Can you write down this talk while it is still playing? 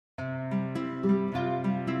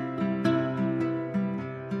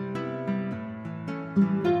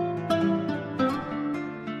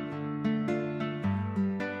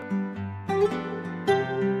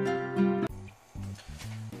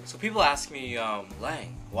people ask me,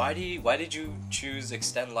 Lang, why did you choose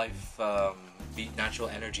Xtend-Life Natural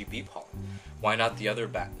Energy Bee Pollen? Why not the other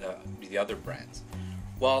brands?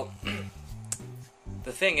 Well,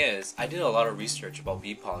 the thing is, I did a lot of research about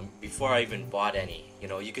bee pollen before I even bought any. You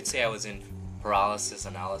know, you could say I was in paralysis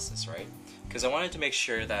analysis, right? Because I wanted to make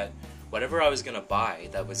sure that whatever I was gonna buy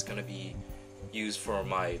that was gonna be used for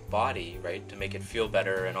my body, right, to make it feel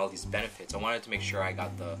better and all these benefits, I wanted to make sure I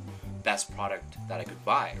got the best product that I could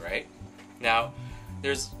buy, right? Now,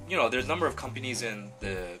 there's a number of companies in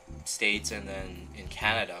the States and then in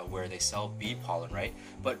Canada where they sell bee pollen, right?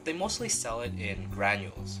 But they mostly sell it in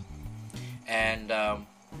granules. And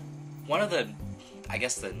one of the, I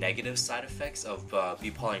guess, the negative side effects of bee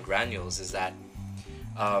pollen granules is that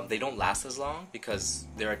they don't last as long because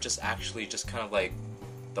they're just actually just kind of like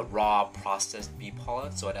the raw processed bee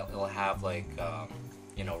pollen. So it'll have like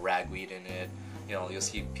ragweed in it. You know, you'll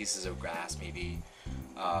see pieces of grass, maybe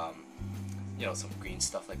some green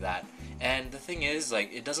stuff like that. And the thing is,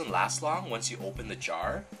 like, it doesn't last long once you open the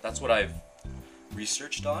jar. That's what I've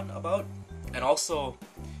researched on about. And also,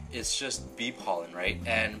 it's just bee pollen, right?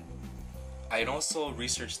 And I also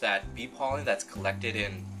researched that bee pollen that's collected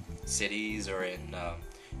in cities or in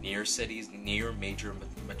near cities, near major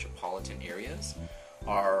metropolitan areas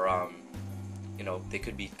are, they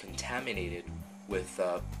could be contaminated with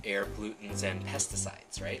air pollutants and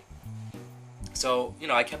pesticides, right? So,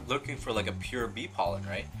 I kept looking for like a pure bee pollen,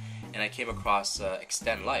 right? And I came across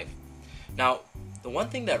Xtend-Life. Now, the one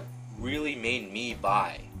thing that really made me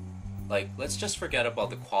buy, like, let's just forget about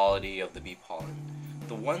the quality of the bee pollen.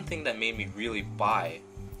 The one thing that made me really buy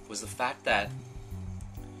was the fact that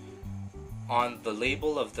on the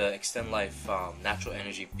label of the Xtend-Life Natural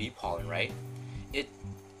Energy Bee Pollen, right, it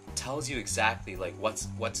tells you exactly like what's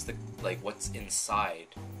inside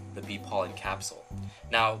the bee pollen capsule.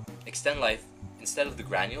 Now, Xtend-Life, instead of the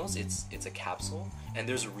granules, it's a capsule, and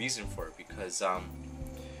there's a reason for it because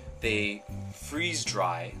they freeze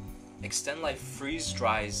dry. Xtend-Life freeze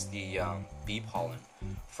dries the bee pollen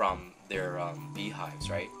from their beehives,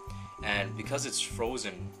 right? And because it's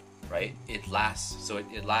frozen, right, it lasts. So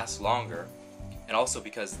it lasts longer, and also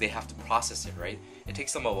because they have to process it, right? It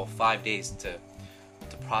takes them about 5 days to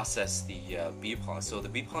process the bee pollen. So the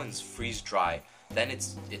bee pollen is freeze dry. Then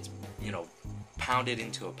it's pounded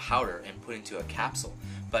into a powder and put into a capsule.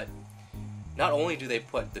 But not only do they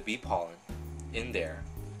put the bee pollen in there,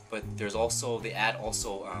 but they add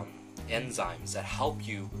enzymes that help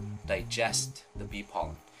you digest the bee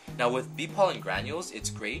pollen. Now with bee pollen granules, it's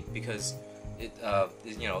great because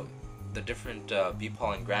the different bee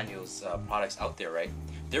pollen granules products out there, right?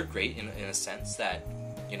 They're great in a sense that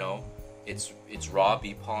it's raw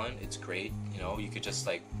bee pollen. It's great. You could just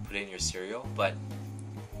like put it in your cereal, but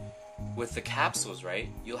with the capsules, right,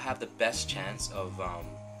 you'll have the best chance of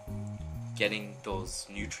getting those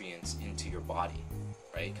nutrients into your body,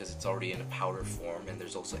 right? Because it's already in a powder form, and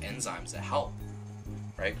there's also enzymes that help,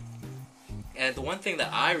 right? And the one thing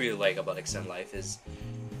that I really like about Xtend-Life is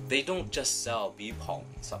they don't just sell bee pollen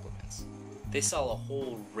supplements. They sell a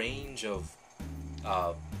whole range of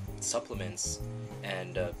supplements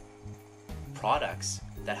and products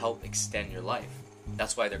that help extend your life.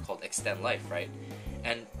 That's why they're called Xtend-Life, right?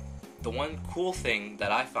 And the one cool thing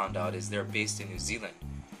that I found out is they're based in New Zealand.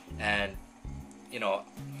 And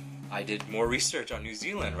I did more research on New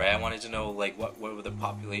Zealand, right? I wanted to know like what were the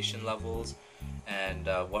population levels and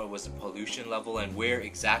what was the pollution level and where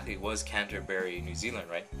exactly was Canterbury, New Zealand,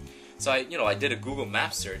 right? So I did a Google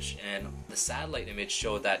Maps search, and the satellite image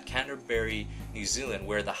showed that Canterbury, New Zealand,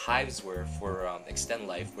 where the hives were for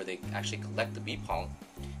Xtend-Life, where they actually collect the bee pollen,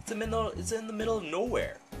 it's in the middle of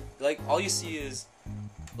nowhere. Like all you see is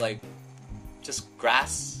like just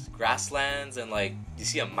grasslands, and like you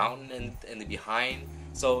see a mountain in the behind.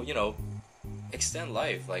 So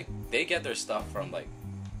Xtend-Life, like they get their stuff from like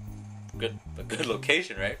a good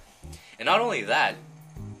location, right? And not only that,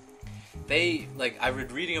 they I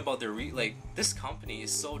was reading about their this company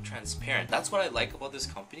is so transparent. That's what I like about this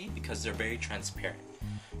company, because they're very transparent.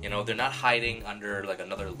 They're not hiding under like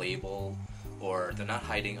another label, or they're not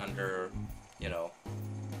hiding under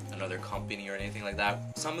another company or anything like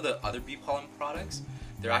that. Some of the other bee pollen products,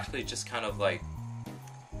 they're actually just kind of like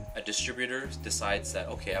a distributor decides that,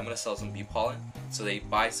 okay, I'm gonna sell some bee pollen, so they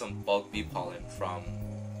buy some bulk bee pollen from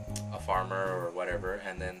a farmer or whatever,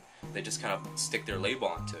 and then they just kind of stick their label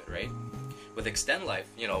onto it, right? With Xtend-Life,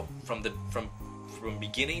 from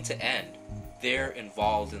beginning to end, they're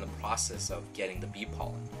involved in the process of getting the bee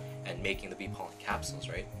pollen and making the bee pollen capsules,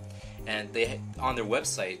 right? And they on their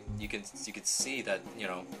website, you can see that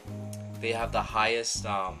they have the highest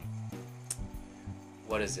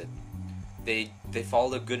they follow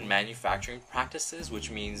the good manufacturing practices,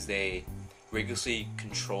 which means they rigorously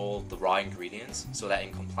control the raw ingredients so that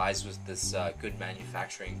it complies with this good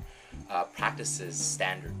manufacturing practices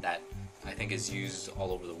standard that I think is used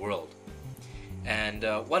all over the world. And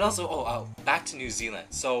what else? Back to New Zealand.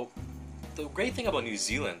 So the great thing about New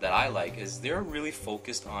Zealand that I like is they're really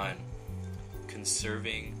focused on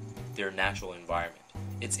conserving their natural environment.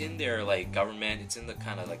 It's in their like government, it's in the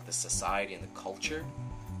kind of like the society and the culture,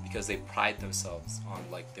 because they pride themselves on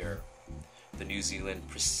like the New Zealand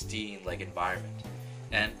pristine like environment.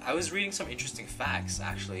 And I was reading some interesting facts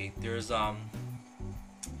actually. There's a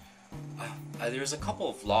couple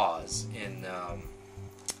of laws in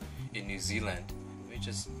New Zealand. Let me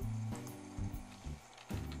just.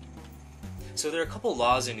 So there are a couple of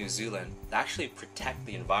laws in New Zealand that actually protect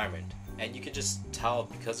the environment, and you can just tell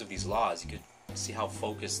because of these laws. You could see how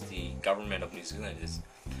focused the government of New Zealand is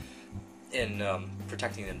in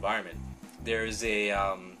protecting the environment. There's a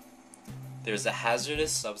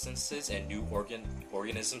Hazardous Substances and New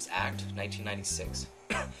Organisms Act 1996,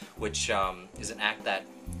 which is an act that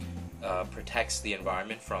protects the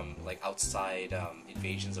environment from like outside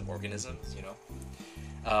invasions of organisms. You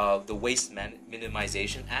know, the Waste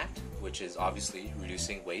Minimization Act, which is obviously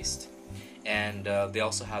reducing waste, and they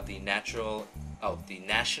also have the National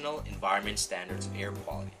Environment Standards of Air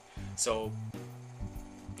Quality. So,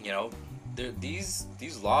 you know, these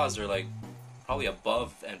laws are like probably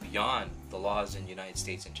above and beyond the laws in the United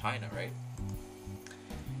States and China, right?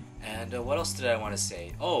 And what else did I want to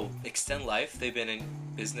say? Oh, Xtend-Life, they've been in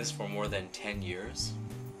business for more than 10 years.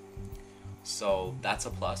 So that's a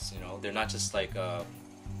plus, you know. They're not just like a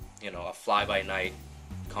fly-by-night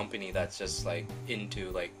company that's just like into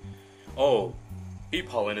like, oh, bee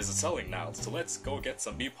pollen is selling now, so let's go get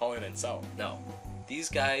some bee pollen and sell. No. These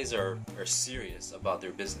guys are serious about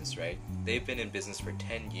their business, right? They've been in business for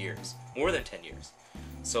 10 years, more than 10 years.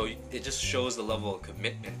 So it just shows the level of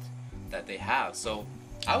commitment that they have. So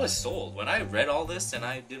I was sold. When I read all this and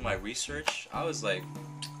I did my research, I was like,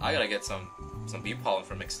 I gotta get some bee pollen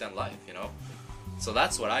from Xtend-Life, you know? So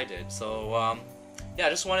that's what I did. So yeah, I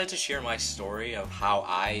just wanted to share my story of how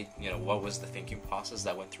what was the thinking process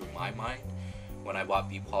that went through my mind when I bought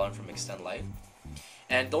bee pollen from Xtend-Life.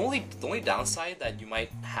 And the only downside that you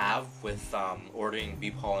might have with ordering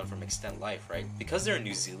bee pollen from Xtend-Life, right? Because they're in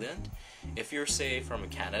New Zealand, if you're say from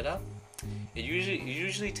Canada, it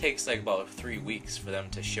usually takes like about 3 weeks for them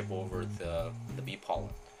to ship over the bee pollen.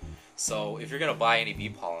 So if you're gonna buy any bee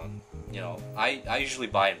pollen, you know, I usually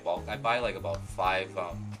buy in bulk. I buy like about five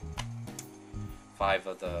of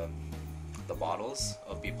the bottles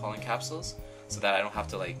of bee pollen capsules, so that I don't have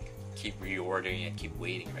to like keep reordering and keep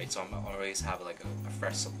waiting, right? So I'm always have like a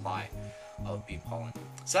fresh supply of bee pollen.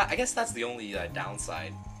 So I guess that's the only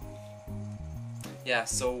downside. Yeah,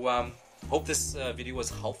 so hope this video was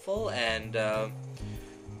helpful, and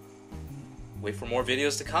wait for more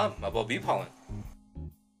videos to come about bee pollen.